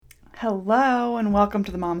Hello and welcome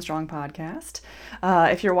to the Mom Strong podcast.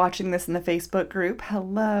 If you're watching this in the Facebook group,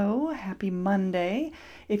 hello, happy Monday.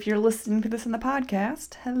 If you're listening to this in the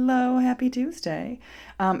podcast, hello, happy Tuesday.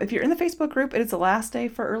 If you're in the Facebook group, it is the last day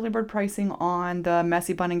for early bird pricing on the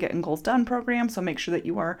Messy Bun and Getting Goals Done program. So make sure that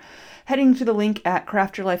you are heading to the link at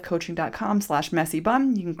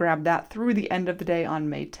craftyourlifecoaching.com/messybun. You can grab that through the end of the day on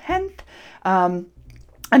May 10th.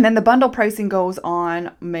 And then the bundle pricing goes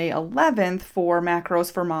on May 11th for macros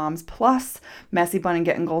for moms plus Messy Bun and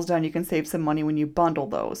Getting Goals Done. You can save some money when you bundle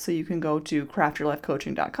those. So you can go to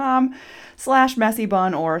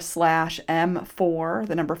craftyourlifecoaching.com/messybun or /M4,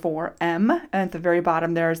 the number 4M. And at the very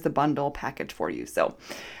bottom, there's the bundle package for you. So,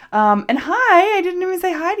 and hi, I didn't even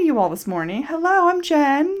say hi to you all this morning. Hello, I'm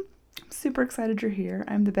Jen. Super excited you're here.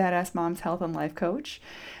 I'm the Badass Mom's Health and Life Coach.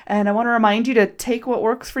 And I want to remind you to take what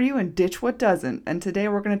works for you and ditch what doesn't. And today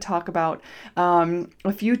we're going to talk about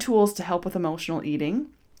a few tools to help with emotional eating,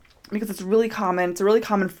 because it's really common. It's a really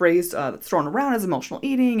common phrase that's thrown around as emotional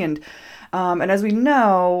eating. And as we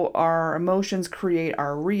know, our emotions create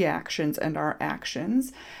our reactions and our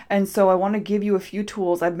actions. And so I want to give you a few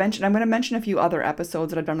tools. I'm going to mention a few other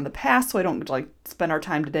episodes that I've done in the past, so I don't spend our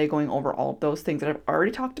time today going over all of those things that I've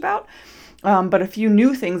already talked about. But a few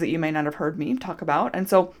new things that you may not have heard me talk about. And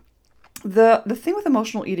so the thing with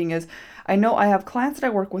emotional eating is, I know I have clients that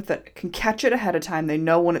I work with that can catch it ahead of time. They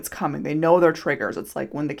know when it's coming. They know their triggers. It's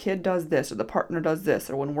like when the kid does this or the partner does this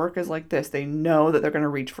or when work is like this, they know that they're going to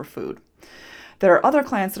reach for food. There are other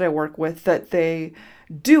clients that I work with that they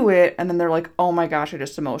do it and then they're like, oh my gosh, I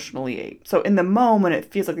just emotionally ate. So in the moment,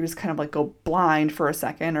 it feels like they just kind of like go blind for a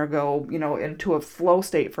second or go, into a flow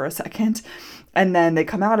state for a second. And then they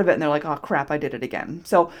come out of it and they're like, oh crap, I did it again.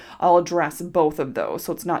 So I'll address both of those.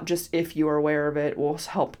 So it's not just if you are aware of it, will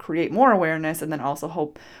help create more awareness, and then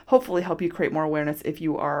also hopefully help you create more awareness if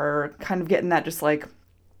you are kind of getting that just like,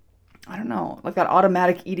 I don't know, like that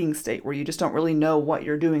automatic eating state where you just don't really know what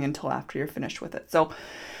you're doing until after you're finished with it. So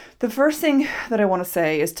the first thing that I want to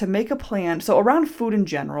say is to make a plan. So around food in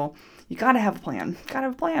general, you got to have a plan.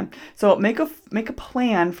 So make a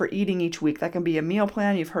plan for eating each week. That can be a meal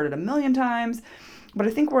plan. You've heard it a million times. But I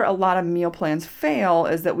think where a lot of meal plans fail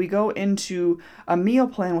is that we go into a meal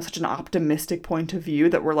plan with such an optimistic point of view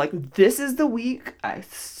that we're like, this is the week I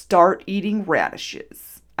start eating radishes.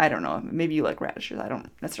 I don't know, maybe you like radishes. I don't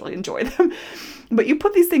necessarily enjoy them. But you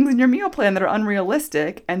put these things in your meal plan that are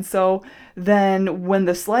unrealistic. And so then when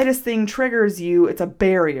the slightest thing triggers you, it's a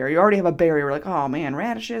barrier. You already have a barrier. We're like, oh man,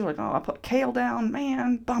 radishes. We're like, oh, I put kale down.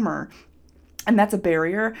 Man, bummer. And that's a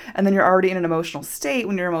barrier. And then you're already in an emotional state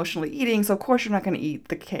when you're emotionally eating. So of course you're not going to eat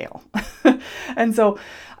the kale. And so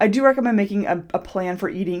I do recommend making a plan for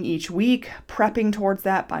eating each week, prepping towards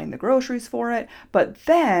that, buying the groceries for it. But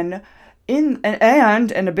then and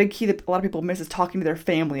a big key that a lot of people miss is talking to their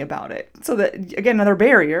family about it. So that, again, another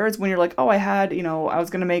barrier is when you're like, oh, I was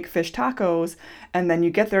going to make fish tacos. And then you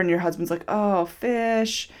get there and your husband's like, oh,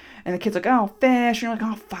 fish. And the kid's like, oh, fish. And you're like,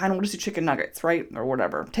 oh, fine, we'll just do chicken nuggets, right? Or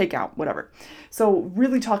whatever, takeout, whatever. So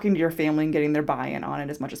really talking to your family and getting their buy-in on it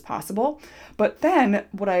as much as possible. But then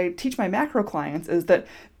what I teach my macro clients is that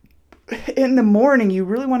in the morning, you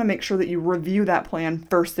really want to make sure that you review that plan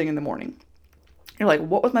first thing in the morning. You're like,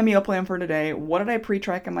 what was my meal plan for today? What did I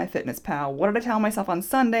pre-track in MyFitnessPal? What did I tell myself on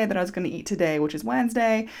Sunday that I was going to eat today, which is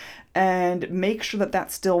Wednesday? And make sure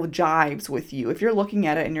that still jives with you. If you're looking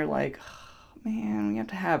at it and you're like, oh, man, we have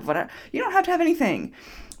to have whatever. You don't have to have anything.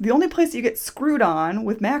 The only place you get screwed on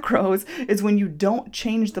with macros is when you don't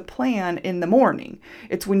change the plan in the morning.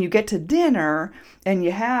 It's when you get to dinner and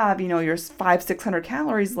you have, your 500-600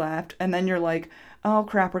 calories left, and then you're like, oh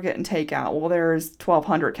crap, we're getting takeout. Well, there's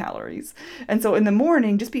 1,200 calories. And so in the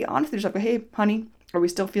morning, just be honest with yourself. Hey, honey, are we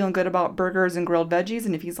still feeling good about burgers and grilled veggies?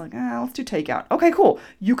 And if he's like, let's do takeout. Okay, cool.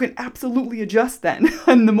 You can absolutely adjust then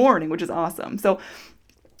in the morning, which is awesome. So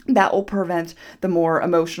that will prevent the more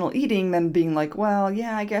emotional eating than being like, well,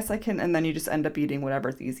 yeah, I guess I can. And then you just end up eating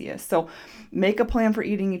whatever's easiest. So make a plan for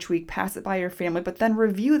eating each week, pass it by your family, but then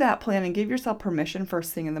review that plan and give yourself permission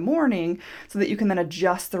first thing in the morning so that you can then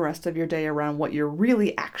adjust the rest of your day around what you're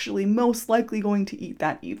really actually most likely going to eat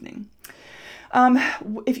that evening.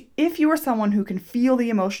 If you are someone who can feel the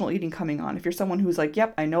emotional eating coming on, if you're someone who's like,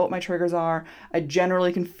 yep, I know what my triggers are, I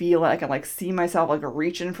generally can feel it, I can see myself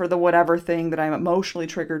reaching for the whatever thing that I'm emotionally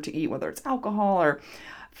triggered to eat, whether it's alcohol or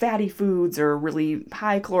fatty foods or really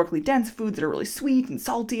high calorically dense foods that are really sweet and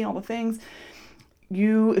salty and all the things.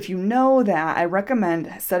 If you know that, I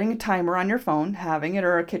recommend setting a timer on your phone, having it,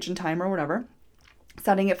 or a kitchen timer or whatever,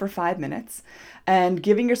 setting it for 5 minutes and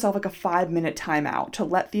giving yourself like a 5-minute timeout to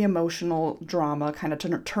let the emotional drama kind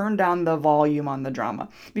of turn down the volume on the drama.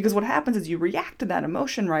 Because what happens is you react to that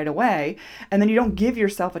emotion right away, and then you don't give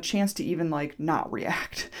yourself a chance to even like not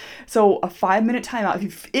react. So a 5-minute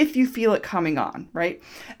timeout if you feel it coming on, right?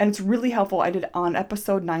 And it's really helpful. I did on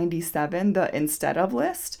episode 97, the instead of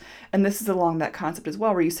list. And this is along that concept as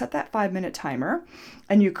well, where you set that 5-minute timer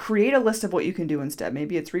and you create a list of what you can do instead.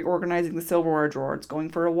 Maybe it's reorganizing the silverware drawer, it's going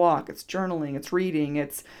for a walk, it's journaling, it's reading,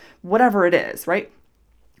 it's whatever it is, right?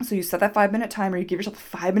 So you set that 5-minute timer, you give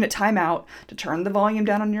yourself a 5-minute timeout to turn the volume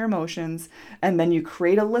down on your emotions, and then you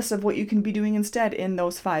create a list of what you can be doing instead in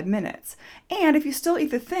those 5 minutes. And if you still eat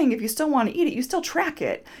the thing, if you still want to eat it, you still track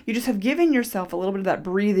it. You just have given yourself a little bit of that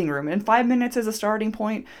breathing room. And 5 minutes is a starting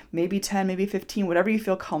point, maybe 10, maybe 15, whatever you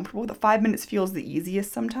feel comfortable with. The 5 minutes feels the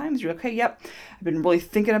easiest sometimes. You're like, okay, yep, I've been really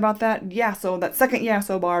thinking about that yasso, that second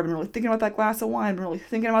yasso bar. I've been really thinking about that glass of wine. I've been really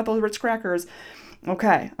thinking about those Ritz crackers.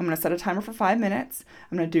 Okay, I'm going to set a timer for 5 minutes.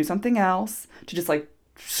 I'm going to do something else to just like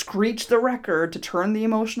screech the record to turn the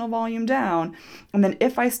emotional volume down. And then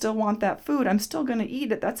if I still want that food, I'm still going to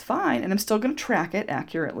eat it. That's fine. And I'm still going to track it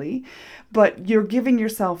accurately. But you're giving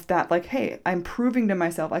yourself that like, hey, I'm proving to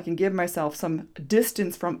myself I can give myself some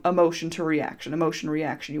distance from emotion to reaction. Emotion,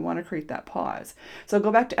 reaction. You want to create that pause. So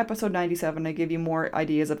go back to episode 97. I give you more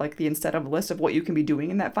ideas of like the instead of list of what you can be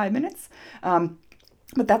doing in that 5 minutes.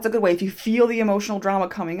 But that's a good way. If you feel the emotional drama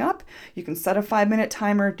coming up, you can set a 5-minute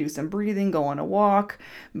timer, do some breathing, go on a walk,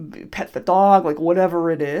 pet the dog, like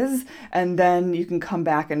whatever it is. And then you can come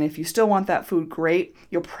back. And if you still want that food, great.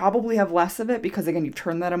 You'll probably have less of it because, again, you've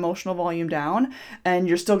turned that emotional volume down and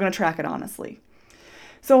you're still going to track it honestly.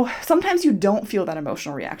 So sometimes you don't feel that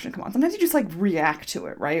emotional reaction come on. Sometimes you just like react to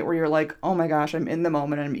it, right? Where you're like, oh my gosh, I'm in the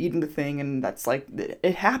moment and I'm eating the thing. And that's like,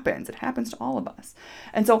 it happens. It happens to all of us.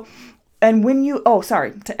 And when you,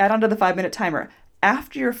 to add on to the 5-minute timer,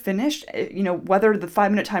 after you're finished, whether the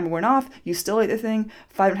 5-minute timer went off, you still ate the thing,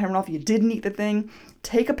 5-minute timer went off, you didn't eat the thing,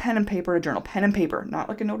 take a pen and paper to journal. Pen and paper, not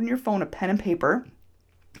like a note on your phone, a pen and paper.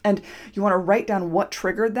 And you want to write down what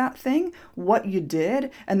triggered that thing, what you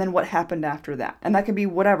did, and then what happened after that. And that could be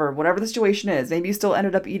whatever the situation is. Maybe you still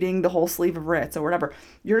ended up eating the whole sleeve of Ritz or whatever.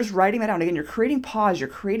 You're just writing that down. Again, you're creating pause, you're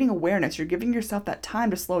creating awareness, you're giving yourself that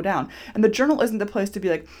time to slow down. And the journal isn't the place to be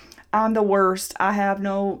like, I'm the worst, I have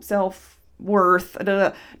no self-worth.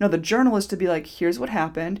 No, the journal is to be like, here's what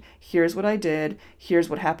happened, here's what I did, here's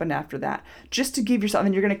what happened after that. Just to give yourself,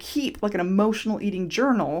 and you're going to keep like an emotional eating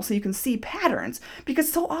journal so you can see patterns. Because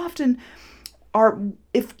so often,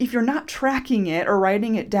 if you're not tracking it or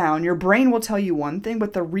writing it down, your brain will tell you one thing,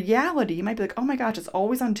 but the reality, you might be like, oh my gosh, it's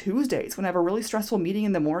always on Tuesdays when I have a really stressful meeting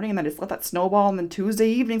in the morning and then I just let that snowball and then Tuesday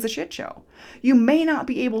evening's a shit show. You may not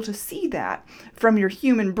be able to see that from your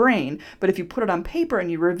human brain, but if you put it on paper and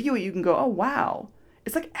you review it, you can go, oh wow,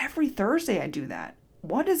 it's like every Thursday I do that.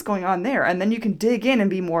 What is going on there? And then you can dig in and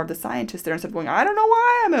be more of the scientist there instead of going, I don't know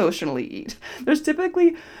why I emotionally eat. There's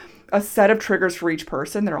typically a set of triggers for each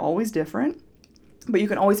person. They're always different. But you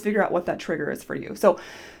can always figure out what that trigger is for you. So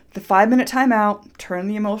the 5-minute timeout, turn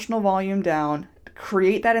the emotional volume down,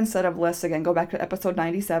 create that instead of list. Again, go back to episode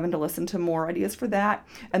 97 to listen to more ideas for that.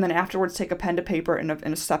 And then afterwards, take a pen to paper in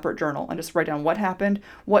a separate journal and just write down what happened,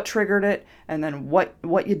 what triggered it, and then what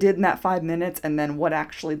you did in that 5 minutes, and then what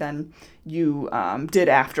actually then you did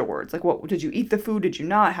afterwards. Like, what did you eat the food? Did you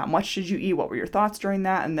not? How much did you eat? What were your thoughts during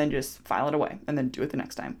that? And then just file it away and then do it the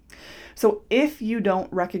next time. So if you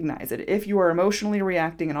don't recognize it, if you are emotionally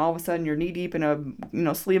reacting and all of a sudden you're knee deep in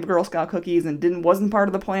a sleeve of Girl Scout cookies and wasn't part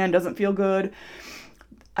of the plan, doesn't feel good,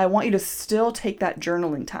 I want you to still take that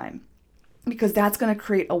journaling time, because that's going to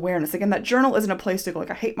create awareness. Again, that journal isn't a place to go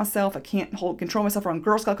like, I hate myself, I can't control myself around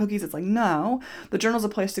Girl Scout cookies. It's like, no, the journal's a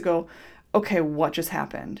place to go, okay, what just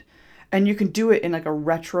happened? And you can do it in like a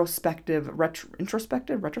introspective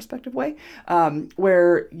way,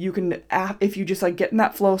 where you can, if you just like get in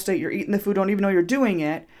that flow state, you're eating the food, don't even know you're doing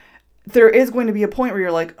it, there is going to be a point where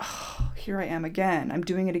you're like, oh, here I am again. I'm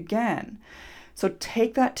doing it again. So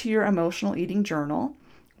take that to your emotional eating journal,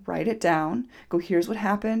 write it down, go, here's what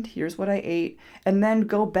happened, here's what I ate, and then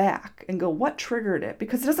go back and go, what triggered it?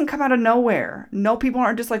 Because it doesn't come out of nowhere. No, people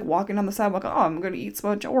aren't just like walking on the sidewalk, oh, I'm going to eat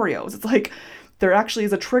some Oreos. It's like, there actually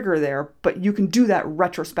is a trigger there, but you can do that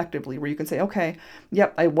retrospectively where you can say, okay,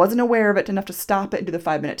 yep, I wasn't aware of it enough to stop it and do the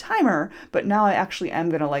 5-minute timer, but now I actually am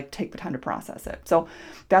going to like take the time to process it. So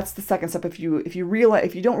that's the second step. If you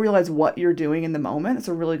don't realize what you're doing in the moment, it's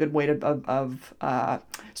a really good way of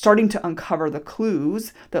starting to uncover the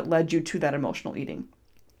clues that led you to that emotional eating.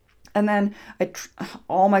 And then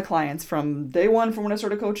all my clients from day one, from when I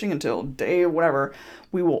started coaching until day whatever,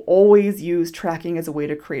 we will always use tracking as a way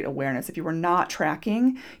to create awareness. If you are not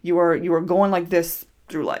tracking, you are going like this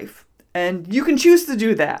through life. And you can choose to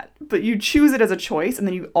do that, but you choose it as a choice. And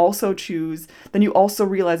then you also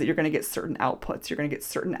realize that you're going to get certain outputs. You're going to get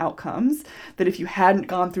certain outcomes that if you hadn't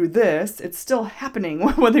gone through this, it's still happening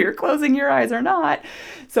whether you're closing your eyes or not.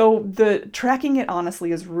 So the tracking it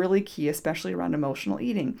honestly is really key, especially around emotional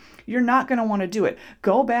eating. You're not going to want to do it.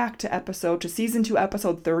 Go back to season 2,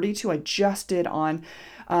 episode 32. I just did on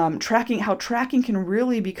tracking, how tracking can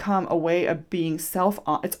really become a way of being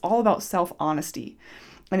it's all about self-honesty.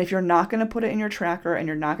 And if you're not going to put it in your tracker and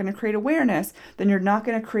you're not going to create awareness, then you're not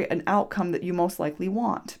going to create an outcome that you most likely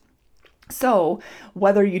want. So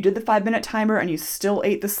whether you did the 5-minute timer and you still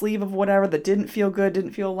ate the sleeve of whatever that didn't feel good,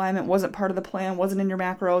 didn't feel alignment, wasn't part of the plan, wasn't in your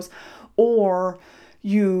macros, or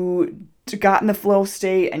you got in the flow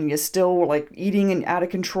state and you still were like eating and out of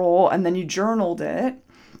control and then you journaled it,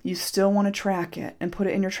 you still want to track it and put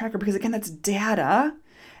it in your tracker because again, that's data,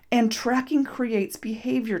 and tracking creates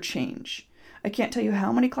behavior change. I can't tell you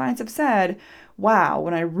how many clients have said, wow,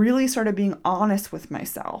 when I really started being honest with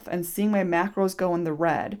myself and seeing my macros go in the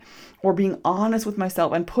red, or being honest with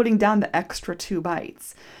myself and putting down the extra 2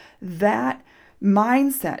 bites, that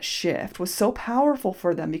mindset shift was so powerful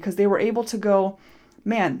for them because they were able to go,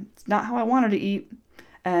 man, it's not how I wanted to eat.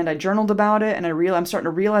 And I journaled about it and I'm starting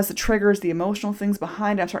to realize the triggers, the emotional things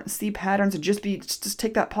behind it. I'm starting to see patterns and just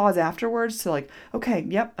take that pause afterwards to like, okay,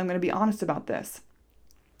 yep, I'm going to be honest about this.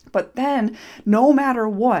 But then, no matter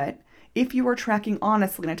what, if you are tracking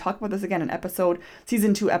honestly, and I talk about this again in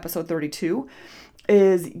season 2, episode 32,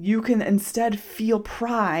 is you can instead feel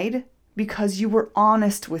pride because you were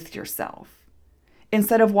honest with yourself.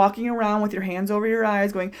 Instead of walking around with your hands over your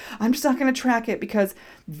eyes going, I'm just not going to track it, because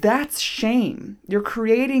that's shame. You're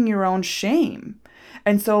creating your own shame.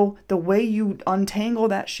 And so the way you untangle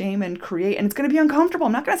that shame and create, and it's going to be uncomfortable.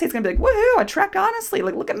 I'm not going to say it's going to be like, woohoo, I tracked honestly.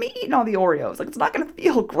 Like, look at me eating all the Oreos. Like, it's not going to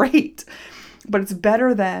feel great. But it's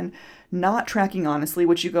better than not tracking honestly,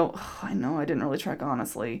 which you go, oh, I know I didn't really track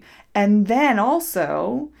honestly. And then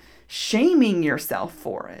also shaming yourself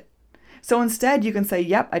for it. So instead you can say,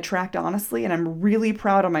 yep, I tracked honestly, and I'm really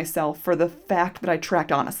proud of myself for the fact that I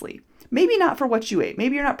tracked honestly. Maybe not for what you ate.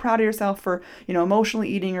 Maybe you're not proud of yourself for, emotionally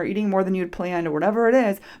eating or eating more than you'd planned or whatever it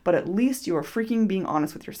is, but at least you are freaking being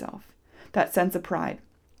honest with yourself. That sense of pride.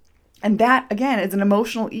 And that, again, is an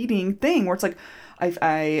emotional eating thing where it's like,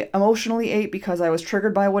 I emotionally ate because I was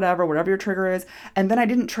triggered by whatever your trigger is, and then I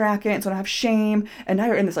didn't track it, and so I have shame, and now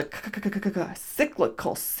you're in this like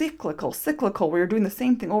cyclical, where you're doing the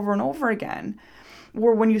same thing over and over again.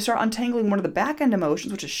 Or when you start untangling one of the back end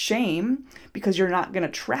emotions, which is shame, because you're not going to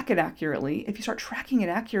track it accurately, if you start tracking it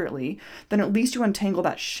accurately, then at least you untangle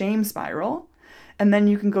that shame spiral. And then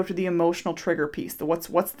you can go to the emotional trigger piece, what's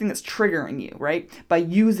the thing that's triggering you, right? By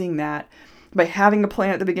using that, by having a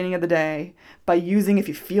plan at the beginning of the day, by using, if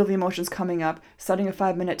you feel the emotions coming up, setting a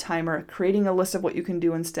 5-minute timer, creating a list of what you can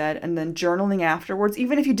do instead, and then journaling afterwards,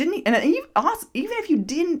 even if you didn't eat, and even if you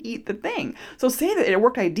didn't eat the thing. So say that it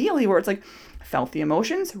worked ideally where it's like, I felt the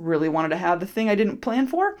emotions, really wanted to have the thing I didn't plan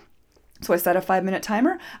for. So I set a 5-minute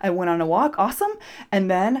timer, I went on a walk, awesome,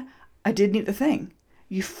 and then I didn't eat the thing.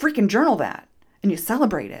 You freaking journal that, and you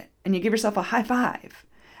celebrate it, and you give yourself a high five.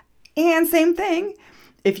 And same thing,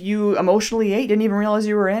 if you emotionally ate, didn't even realize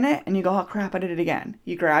you were in it, and you go, oh crap, I did it again.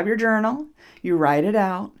 You grab your journal, you write it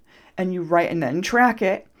out, and then track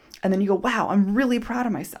it, and then you go, wow, I'm really proud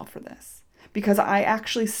of myself for this. Because I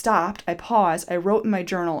actually stopped, I paused, I wrote in my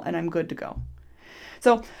journal, and I'm good to go.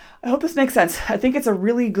 So I hope this makes sense. I think it's a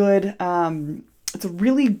really good,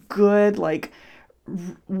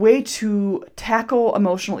 way to tackle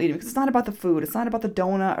emotional eating, because it's not about the food. It's not about the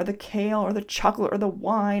donut or the kale or the chocolate or the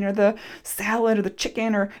wine or the salad or the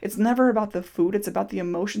chicken, or it's never about the food. It's about the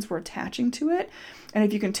emotions we're attaching to it. And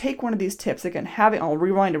if you can take one of these tips, again, I'll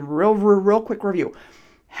rewind a real quick review.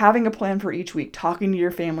 Having a plan for each week, talking to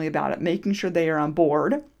your family about it, making sure they are on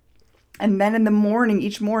board. And then in the morning,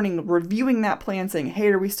 each morning, reviewing that plan, saying, hey,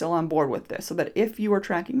 are we still on board with this? So that if you are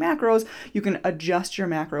tracking macros, you can adjust your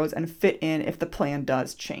macros and fit in if the plan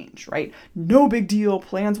does change, right? No big deal.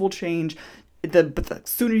 Plans will change. But the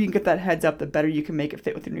sooner you can get that heads up, the better you can make it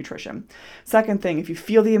fit with your nutrition. Second thing, if you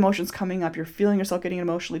feel the emotions coming up, you're feeling yourself getting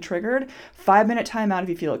emotionally triggered, 5-minute timeout if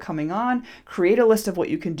you feel it coming on, create a list of what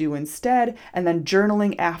you can do instead, and then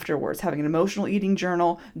journaling afterwards, having an emotional eating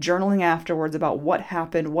journal, journaling afterwards about what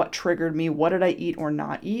happened, what triggered me, what did I eat or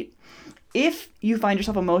not eat. If you find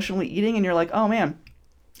yourself emotionally eating and you're like, oh man,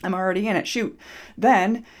 I'm already in it. Shoot.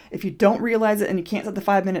 Then, if you don't realize it and you can't set the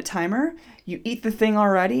 5-minute timer, you eat the thing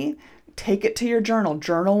already, take it to your journal.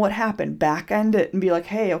 Journal what happened. Back end it and be like,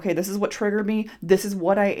 hey, okay, this is what triggered me. This is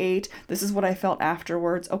what I ate. This is what I felt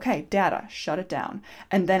afterwards. Okay, data, shut it down.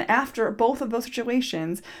 And then after both of those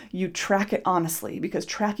situations, you track it honestly, because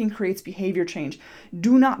tracking creates behavior change.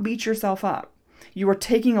 Do not beat yourself up. You are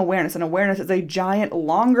taking awareness, and awareness is a giant,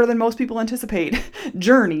 longer than most people anticipate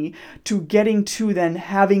journey to getting to then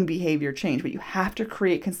having behavior change. But you have to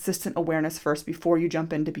create consistent awareness first before you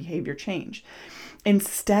jump into behavior change.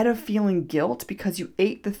 Instead of feeling guilt because you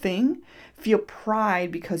ate the thing, feel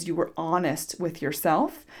pride because you were honest with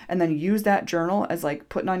yourself, and then use that journal as like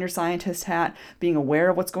putting on your scientist hat, being aware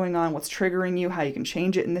of what's going on, what's triggering you, how you can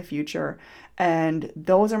change it in the future. And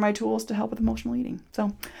those are my tools to help with emotional eating.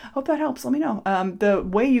 So hope that helps. Let me know. The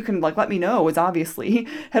way you can let me know is obviously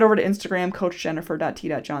head over to Instagram,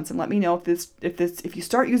 coachjennifer.t.johnson. Let me know if you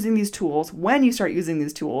start using these tools, when you start using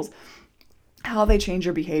these tools, how they change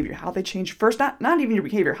your behavior, how they change first, not even your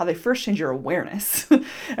behavior, how they first change your awareness,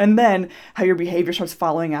 and then how your behavior starts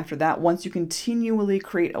following after that once you continually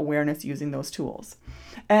create awareness using those tools.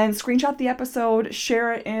 And screenshot the episode,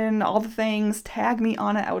 share it in all the things, tag me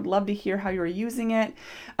on it. I would love to hear how you're using it.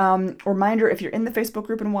 Reminder, if you're in the Facebook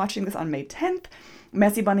group and watching this on May 10th,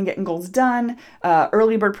 Messy Bunny Getting Goals Done.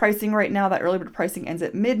 Early bird pricing right now. That early bird pricing ends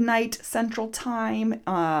at midnight Central Time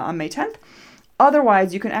on May 10th.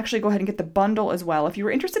 Otherwise, you can actually go ahead and get the bundle as well. If you were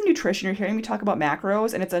interested in nutrition, you're hearing me talk about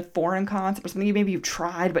macros, and it's a foreign concept or something maybe you've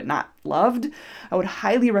tried but not loved, I would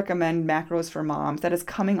highly recommend Macros for Moms. That is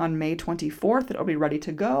coming on May 24th. It'll be ready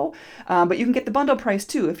to go. But you can get the bundle price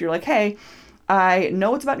too if you're like, hey, I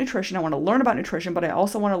know it's about nutrition. I want to learn about nutrition, but I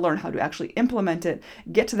also want to learn how to actually implement it,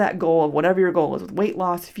 get to that goal of whatever your goal is with weight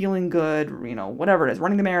loss, feeling good, whatever it is,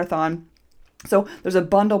 running the marathon. So there's a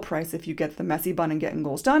bundle price if you get the Messy Bun and Getting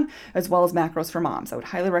Goals Done, as well as Macros for Moms. I would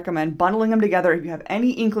highly recommend bundling them together if you have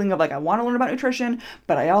any inkling of like, I want to learn about nutrition,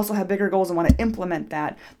 but I also have bigger goals and want to implement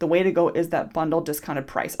that. The way to go is that bundle discounted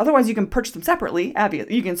price. Otherwise, you can purchase them separately.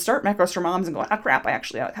 You can start Macros for Moms and go, crap, I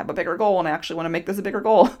actually have a bigger goal and I actually want to make this a bigger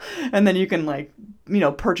goal. And then you can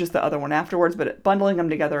purchase the other one afterwards. But bundling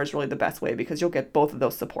them together is really the best way because you'll get both of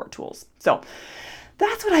those support tools. So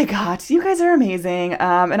that's what I got. You guys are amazing.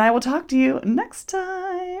 And I will talk to you next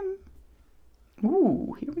time.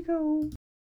 Ooh, here we go.